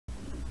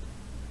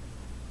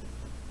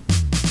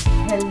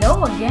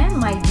Hello again,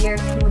 my dear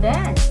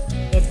students.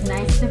 It's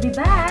nice to be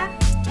back.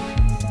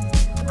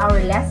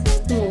 Our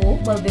lesson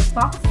 2 will be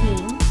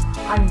focusing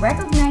on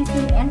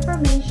recognizing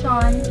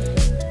information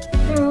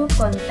through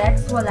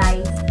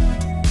contextualized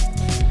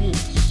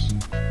speech.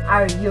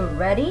 Are you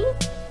ready?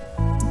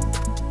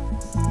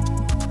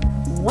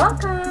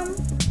 Welcome!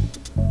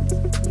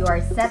 You are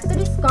set to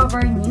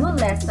discover new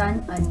lesson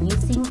on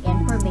using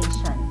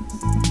information.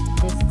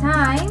 This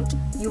time,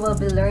 you will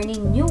be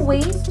learning new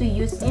ways to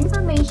use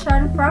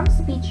information from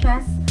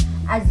speeches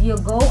as you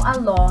go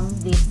along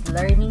this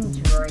learning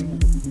journey.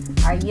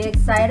 Are you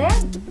excited?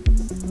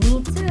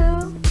 Me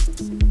too!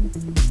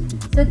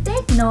 So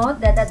take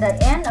note that at the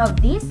end of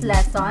this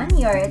lesson,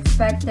 you are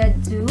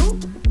expected to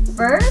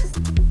first,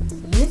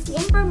 use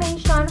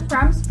information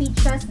from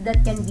speeches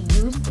that can be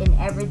used in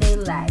everyday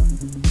life.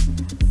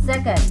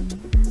 Second,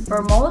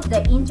 promote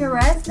the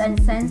interest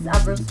and sense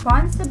of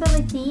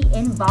responsibility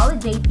in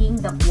validating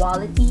the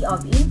quality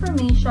of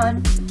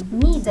information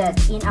needed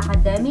in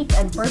academic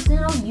and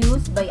personal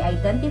use by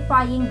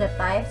identifying the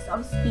types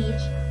of speech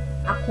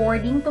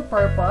according to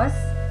purpose,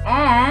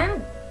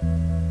 and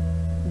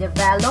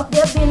develop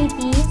the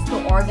abilities to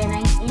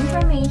organize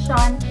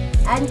information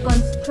and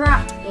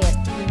construct it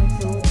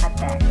into a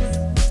text.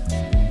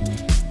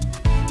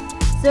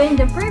 So in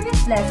the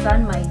previous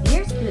lesson, my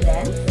dear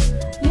students,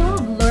 you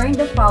have learned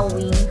the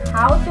following: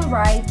 how to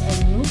write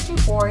a news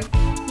report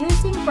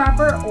using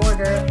proper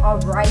order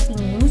of writing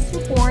news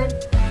report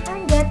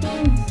and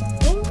getting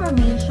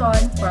information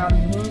from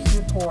news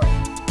report.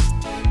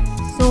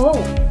 So,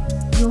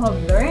 you have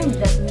learned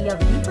that we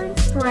have different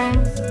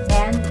strengths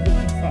and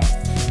weaknesses.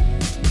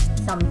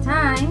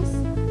 Sometimes,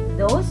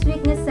 those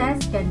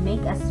weaknesses can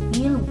make us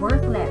feel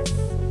worthless.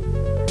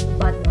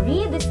 But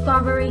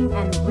rediscovering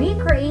and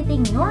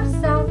recreating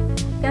yourself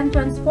can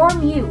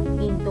transform you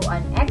into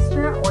an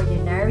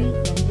extraordinary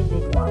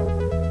individual.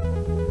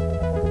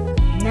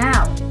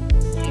 Now,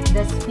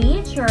 the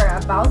speech you're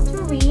about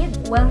to read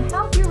will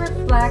help you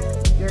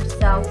reflect your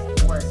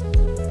self-worth.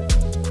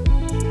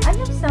 I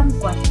have some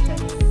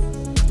questions.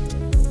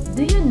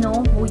 Do you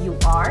know who you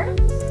are?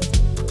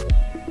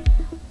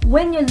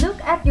 When you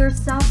look at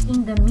yourself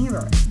in the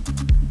mirror,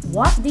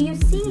 what do you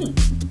see?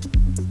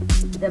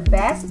 The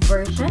best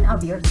version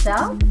of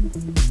yourself?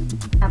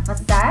 A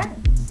facade?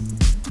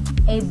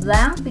 A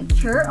blank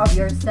picture of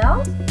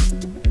yourself?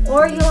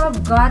 Or you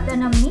have got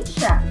an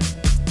amnesia?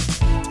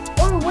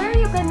 Or where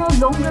you can no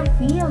longer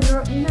feel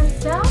your inner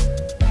self?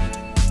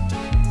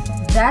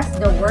 That's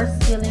the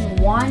worst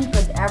feeling one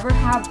could ever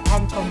have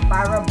and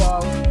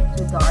comparable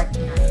to dark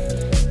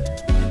night.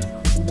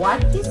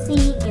 What you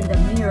see in the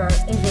mirror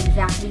is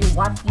exactly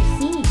what you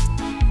see,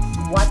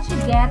 what you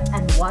get,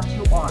 and what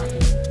you are.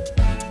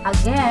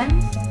 Again,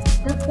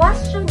 the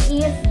question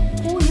is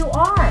who you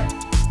are.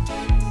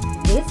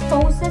 This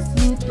forces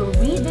you to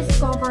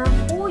rediscover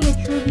who you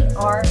truly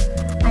are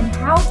and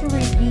how to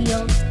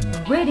reveal,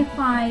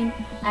 redefine,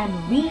 and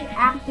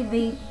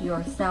reactivate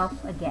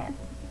yourself again.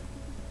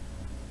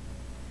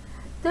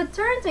 To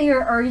turn to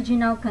your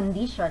original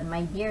condition,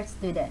 my dear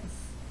students,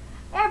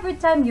 every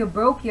time you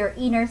broke your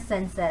inner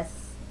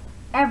senses,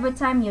 every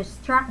time you're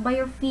struck by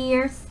your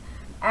fears,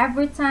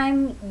 every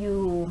time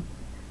you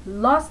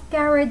lost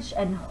courage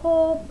and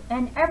hope,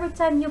 and every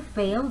time you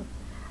failed,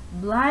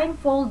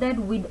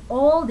 blindfolded with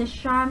all the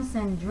shams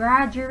and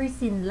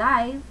drudgeries in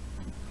life,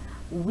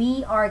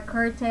 we are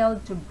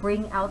curtailed to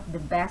bring out the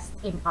best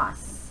in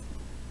us.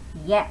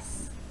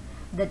 Yes,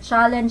 the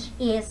challenge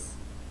is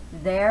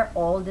there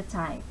all the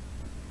time.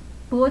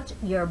 Put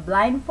your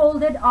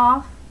blindfolded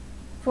off,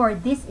 for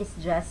this is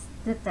just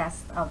the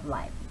test of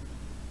life.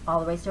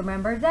 Always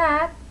remember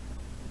that.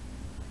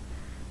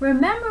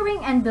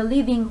 Remembering and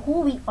believing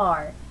who we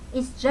are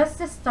is just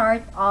the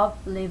start of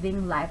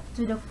living life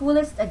to the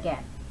fullest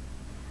again.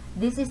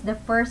 This is the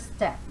first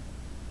step.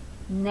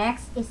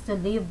 Next is to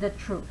live the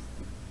truth.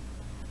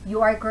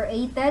 You are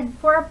created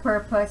for a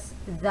purpose,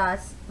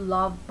 thus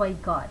loved by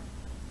God.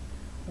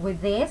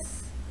 With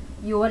this,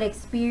 you will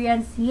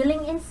experience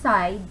healing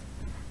inside,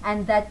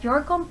 and that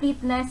your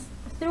completeness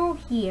through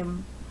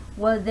Him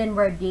will then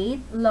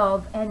radiate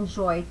love and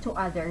joy to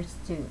others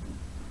too.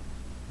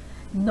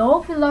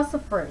 No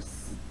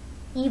philosophers,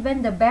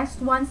 even the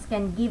best ones,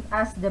 can give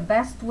us the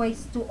best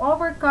ways to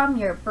overcome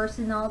your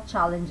personal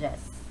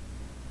challenges.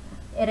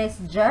 It is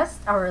just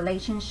a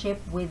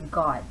relationship with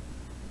God.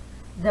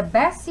 The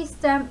best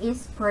system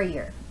is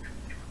prayer.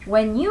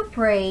 When you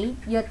pray,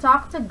 you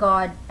talk to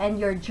God and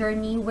your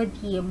journey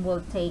with Him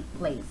will take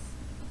place.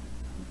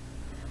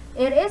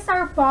 It is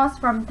our pause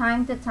from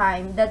time to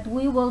time that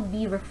we will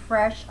be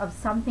refreshed of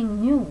something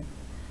new,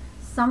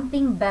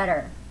 something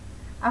better,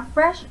 a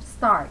fresh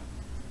start,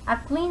 a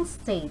clean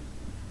state,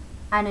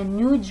 and a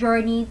new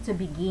journey to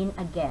begin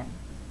again.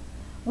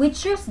 We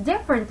choose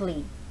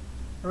differently.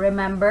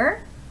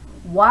 Remember,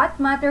 what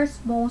matters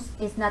most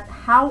is not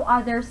how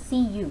others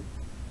see you,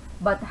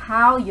 but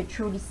how you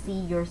truly see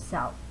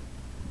yourself.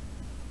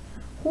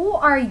 Who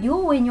are you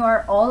when you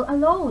are all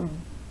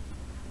alone?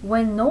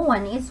 When no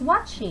one is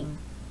watching?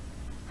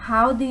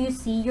 How do you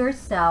see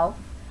yourself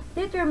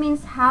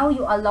determines how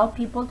you allow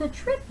people to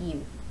treat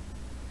you.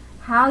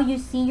 How you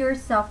see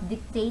yourself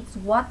dictates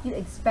what you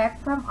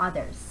expect from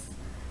others,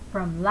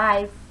 from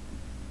life,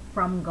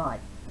 from God.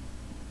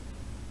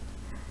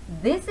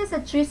 This is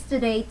a choice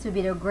today to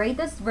be the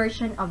greatest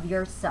version of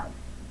yourself.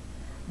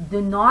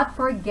 Do not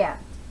forget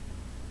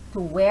to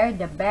wear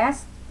the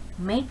best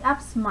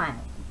makeup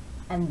smile,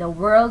 and the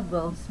world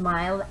will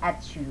smile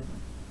at you.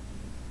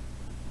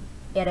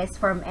 It is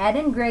from Ed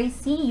and Grace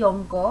C.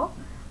 Yonko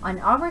on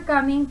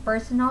Overcoming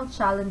Personal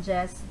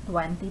Challenges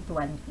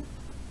 2020.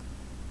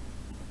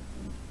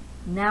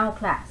 Now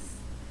class,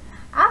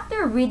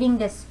 after reading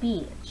the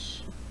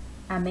speech,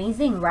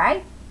 amazing,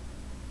 right?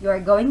 You are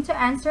going to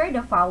answer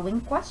the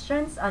following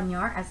questions on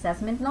your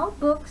assessment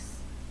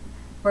notebooks.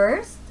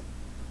 First,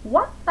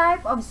 what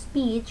type of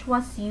speech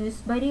was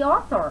used by the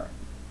author?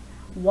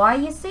 Why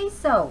you say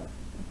so?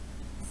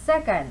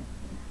 Second,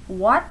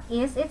 what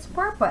is its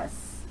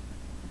purpose?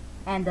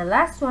 And the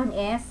last one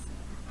is,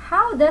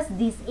 how does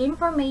this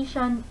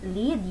information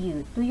lead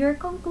you to your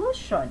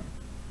conclusion?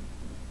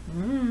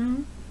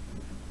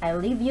 I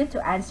leave you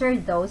to answer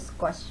those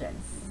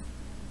questions.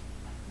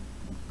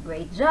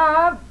 Great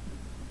job!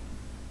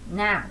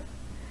 Now,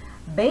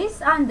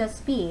 based on the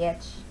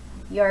speech,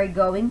 you are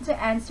going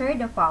to answer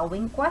the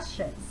following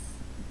questions.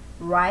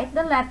 Write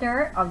the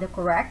letter of the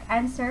correct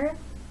answer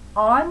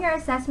on your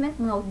assessment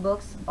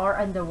notebooks or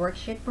on the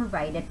worksheet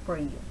provided for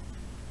you.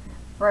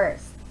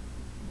 First,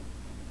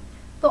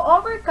 to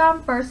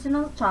overcome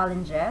personal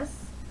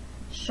challenges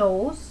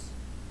shows,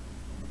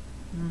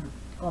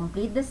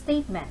 complete the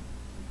statement.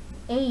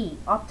 A.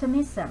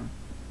 Optimism.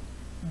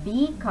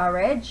 B.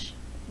 Courage.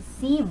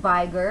 C.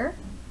 Vigor.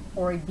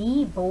 Or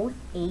D. Both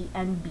A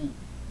and B.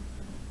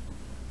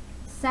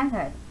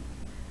 Second,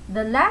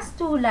 the last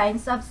two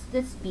lines of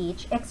the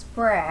speech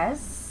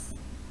express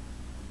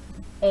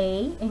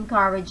A.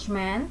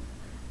 Encouragement.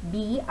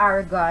 B.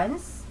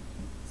 Arrogance.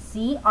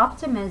 C.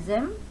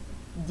 Optimism.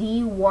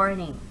 D.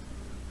 Warning.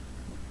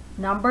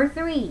 Number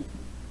 3.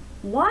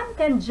 One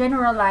can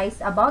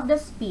generalize about the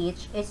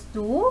speech is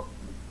to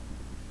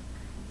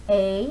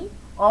A.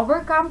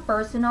 Overcome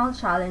personal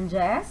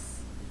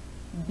challenges.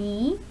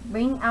 B.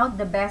 Bring out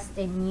the best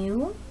in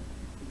you.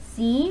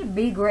 C.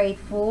 Be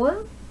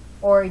grateful.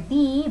 Or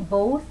D.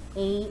 Both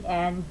A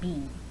and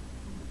B.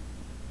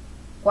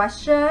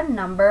 Question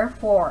number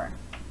 4.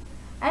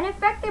 An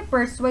effective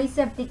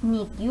persuasive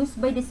technique used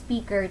by the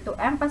speaker to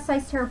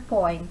emphasize her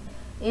point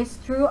is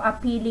through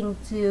appealing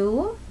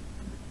to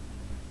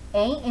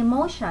A.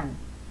 Emotion.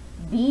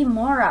 B.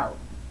 Moral.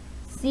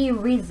 C.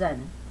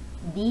 Reason.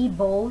 D.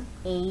 Both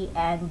A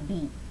and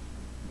B.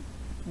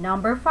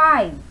 Number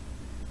 5.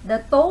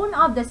 The tone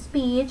of the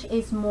speech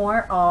is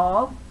more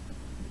of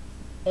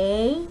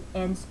A.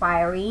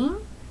 Inspiring.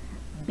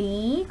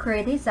 B.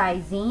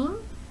 Criticizing.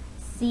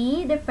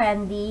 C.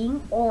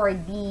 Defending. Or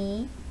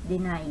D.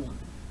 Denying.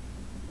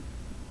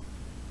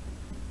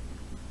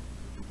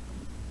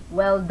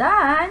 Well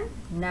done!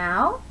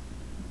 Now,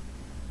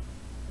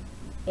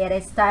 it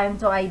is time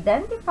to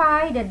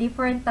identify the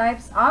different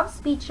types of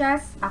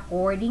speeches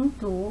according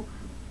to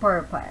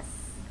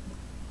purpose.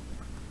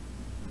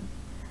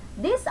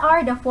 These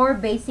are the 4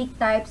 basic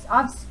types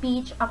of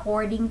speech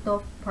according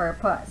to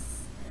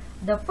purpose.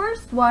 The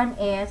first one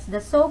is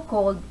the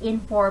so-called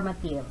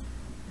informative,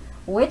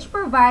 which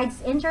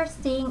provides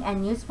interesting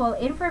and useful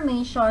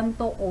information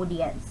to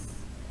audience.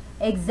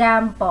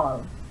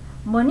 Example,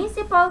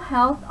 Municipal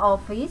Health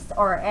Office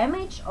or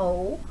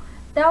MHO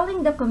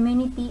telling the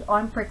community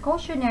on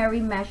precautionary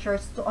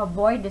measures to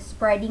avoid the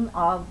spreading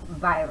of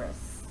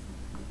virus.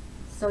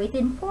 So it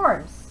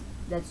informs.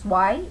 That's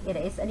why it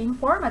is an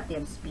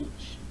informative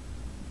speech.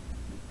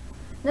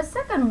 The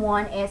second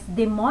one is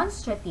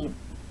demonstrative.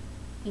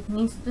 It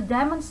means to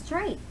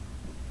demonstrate.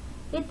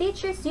 It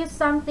teaches you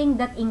something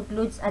that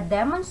includes a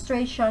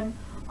demonstration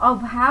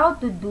of how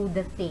to do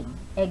the thing.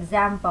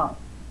 Example,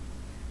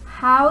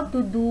 how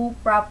to do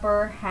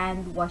proper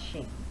hand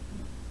washing.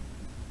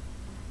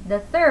 The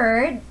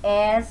third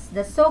is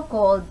the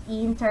so-called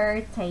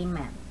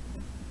entertainment.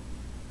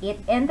 It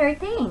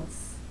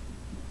entertains.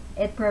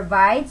 It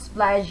provides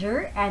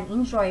pleasure and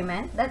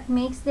enjoyment that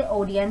makes the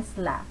audience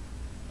laugh.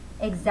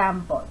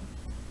 Example,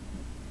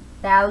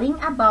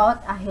 telling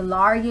about a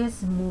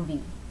hilarious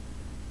movie.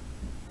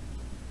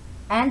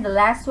 And the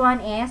last one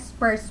is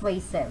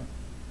persuasive,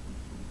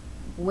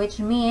 which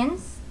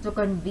means to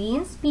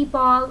convince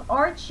people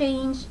or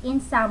change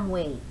in some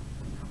way,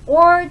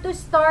 or to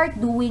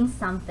start doing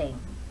something.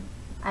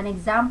 An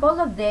example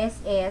of this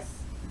is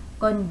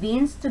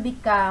convinced to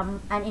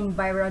become an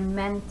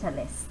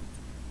environmentalist.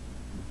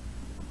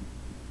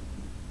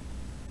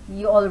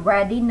 You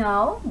already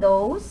know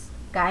those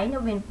kind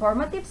of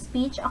informative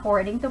speech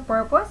according to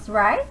purpose,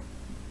 right?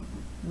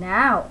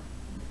 Now,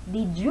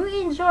 did you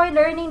enjoy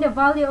learning the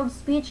value of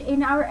speech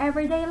in our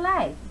everyday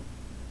life?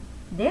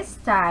 This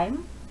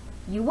time,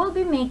 you will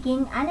be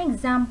making an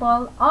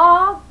example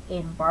of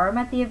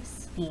informative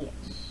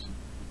speech.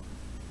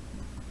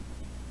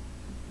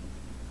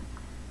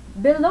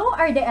 Below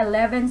are the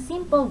 11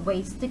 simple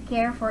ways to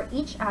care for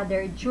each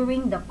other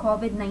during the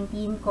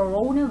COVID-19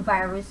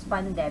 coronavirus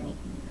pandemic.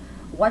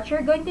 What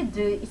you're going to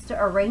do is to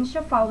arrange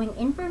the following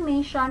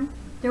information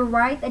to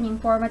write an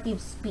informative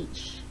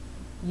speech.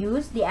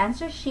 Use the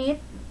answer sheet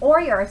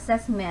or your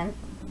assessment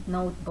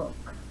notebook.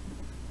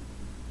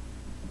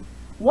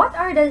 What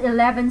are the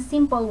 11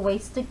 simple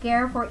ways to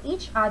care for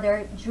each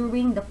other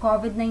during the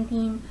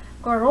COVID-19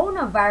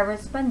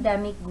 coronavirus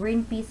pandemic?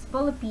 Greenpeace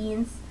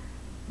Philippines,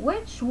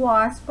 which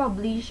was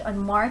published on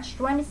March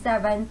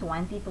 27,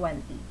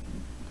 2020.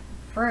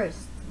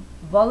 First,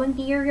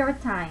 volunteer your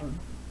time.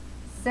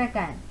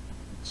 Second,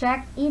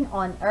 check in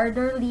on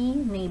elderly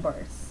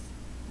neighbors.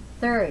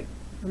 Third,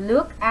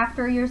 look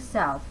after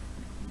yourself.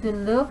 To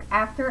look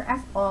after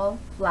us all,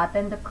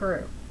 flatten the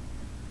curve.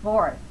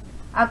 Fourth,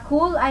 a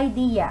cool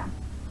idea.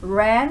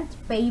 Rent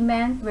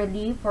payment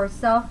relief for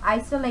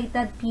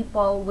self-isolated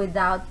people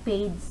without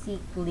paid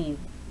sick leave.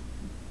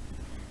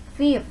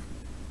 Fifth,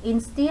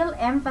 instill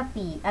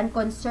empathy and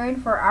concern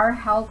for our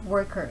health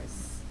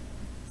workers.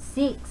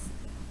 Sixth,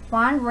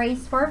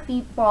 fundraise for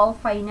people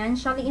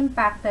financially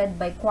impacted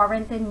by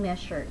quarantine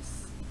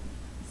measures.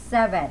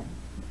 7.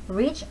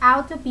 Reach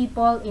out to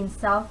people in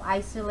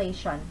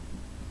self-isolation.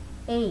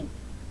 8.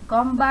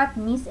 Combat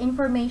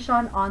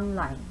misinformation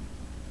online.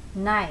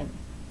 9.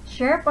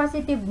 Share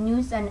positive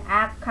news and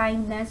act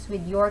kindness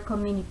with your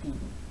community.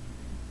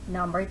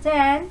 Number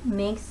 10.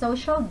 Make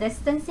social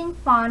distancing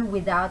fun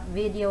without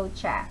video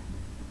chat.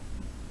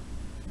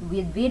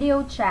 With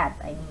video chat,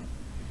 I mean.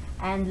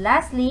 And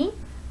lastly,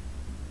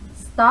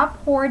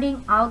 stop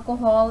hoarding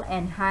alcohol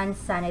and hand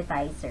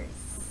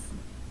sanitizers.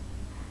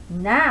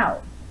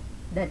 Now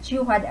that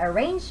you had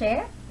arranged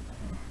it,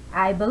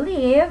 I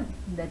believe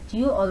that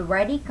you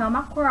already come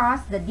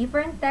across the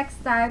different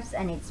text types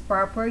and its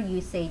proper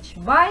usage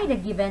by the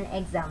given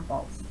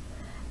examples.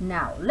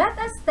 Now, let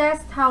us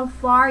test how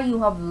far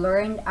you have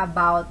learned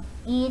about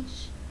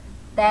each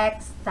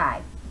text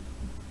type.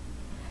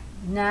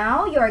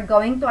 Now, you are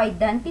going to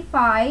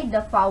identify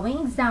the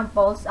following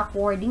examples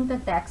according to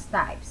text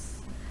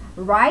types.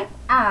 Write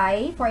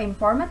I for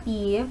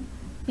informative,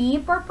 P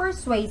for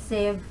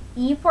persuasive,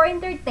 E for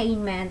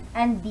entertainment,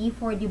 and D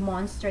for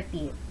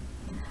demonstrative.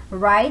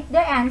 Write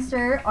the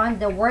answer on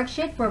the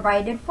worksheet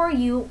provided for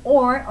you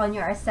or on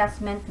your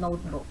assessment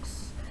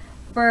notebooks.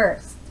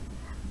 First,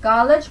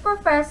 college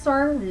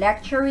professor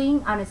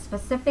lecturing on a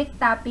specific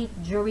topic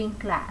during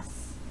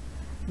class.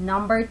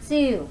 Number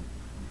 2,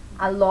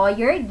 a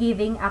lawyer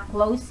giving a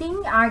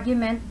closing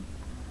argument,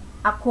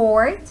 a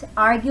court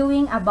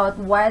arguing about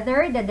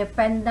whether the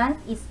defendant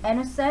is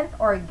innocent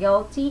or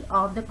guilty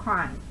of the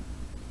crime.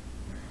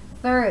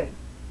 Third,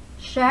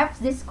 chefs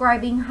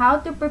describing how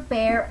to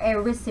prepare a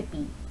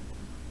recipe.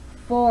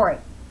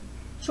 Fourth,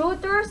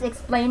 tutors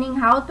explaining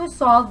how to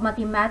solve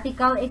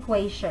mathematical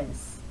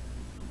equations.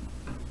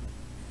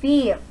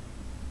 Fifth,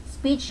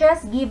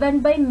 speeches given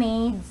by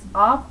maids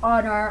of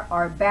honor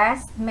or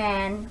best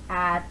men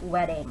at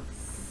weddings.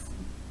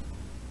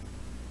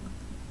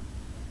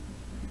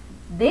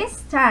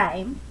 This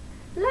time,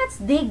 let's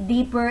dig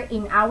deeper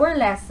in our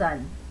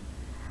lesson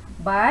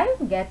by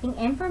getting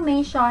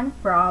information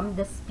from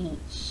the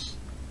speech.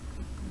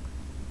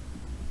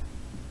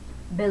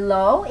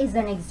 Below is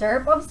an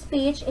excerpt of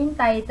speech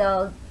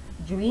entitled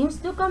Dreams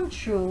to Come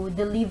True,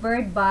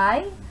 delivered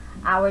by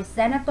our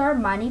Senator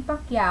Manny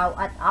Pacquiao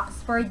at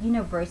Oxford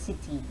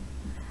University.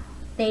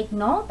 Take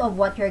note of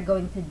what you're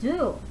going to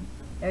do.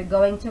 You're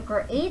going to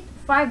create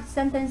 5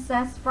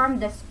 sentences from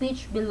the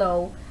speech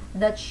below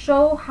that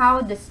show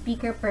how the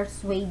speaker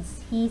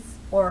persuades his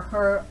or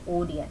her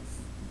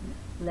audience.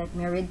 Let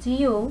me read to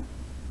you.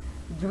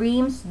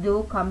 Dreams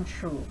do come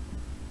true.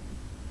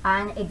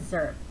 An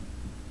excerpt.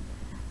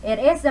 It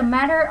is a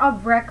matter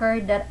of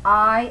record that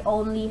I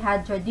only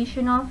had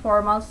traditional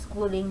formal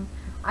schooling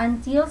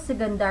until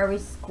secondary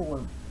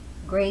school,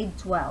 grade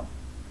 12.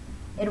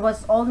 It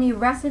was only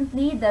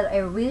recently that I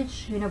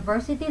reached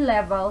university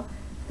level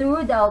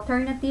through the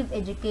alternative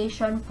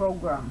education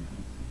program.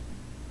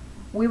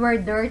 We were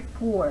dirt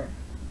poor.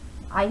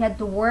 I had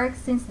to work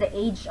since the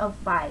age of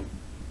 5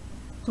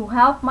 to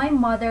help my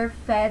mother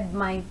feed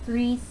my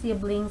 3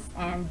 siblings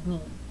and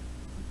me.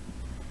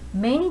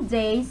 Many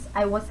days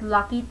I was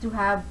lucky to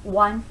have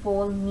one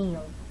full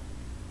meal.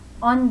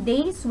 On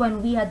days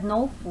when we had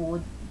no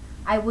food,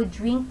 I would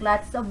drink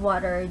lots of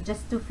water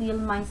just to fill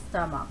my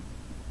stomach.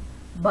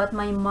 But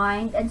my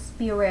mind and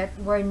spirit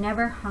were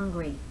never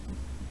hungry.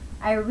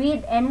 I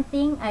read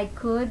anything I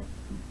could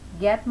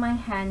get my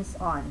hands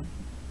on.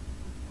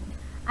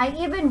 I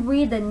even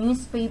read the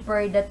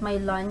newspaper that my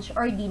lunch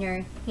or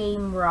dinner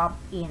came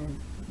wrapped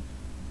in.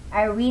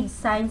 I read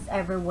signs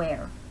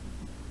everywhere,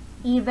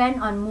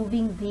 even on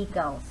moving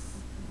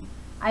vehicles.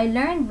 I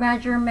learned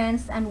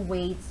measurements and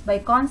weights by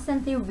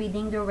constantly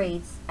reading the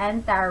rates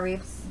and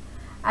tariffs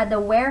at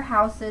the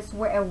warehouses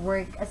where I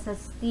work as a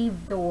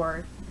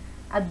stevedore,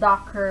 a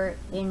docker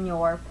in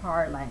your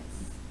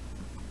parlance.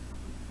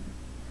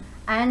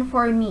 And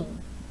for me,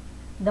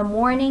 the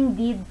morning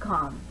did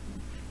come,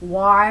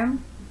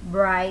 warm,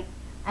 bright,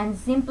 and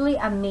simply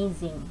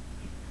amazing.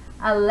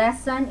 A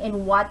lesson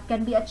in what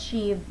can be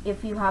achieved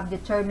if you have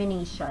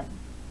determination.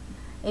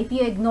 If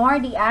you ignore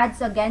the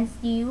odds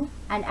against you,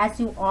 and as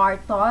you are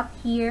taught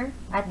here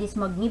at this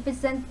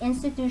magnificent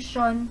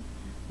institution,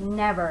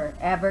 never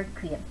ever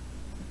quit.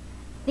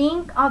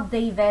 Think of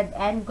David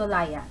and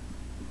Goliath.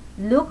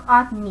 Look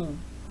at me.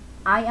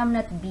 I am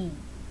not big,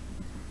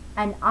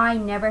 and I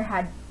never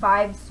had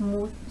 5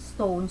 smooth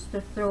stones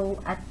to throw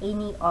at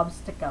any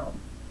obstacle.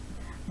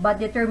 But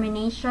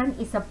determination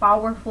is a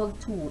powerful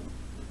tool.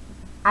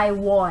 I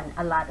won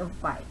a lot of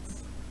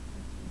fights.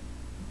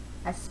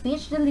 A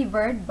speech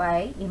delivered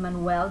by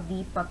Emmanuel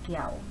D.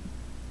 Pacquiao.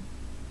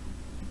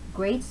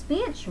 Great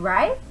speech,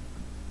 right?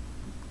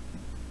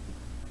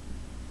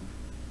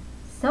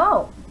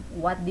 So,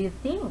 what do you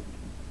think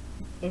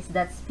is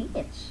that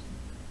speech?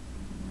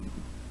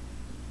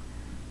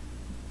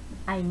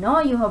 I know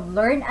you have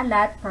learned a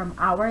lot from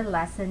our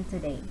lesson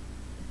today.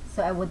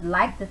 So I would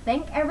like to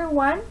thank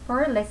everyone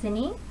for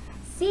listening.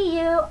 See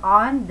you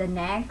on the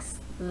next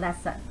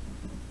lesson.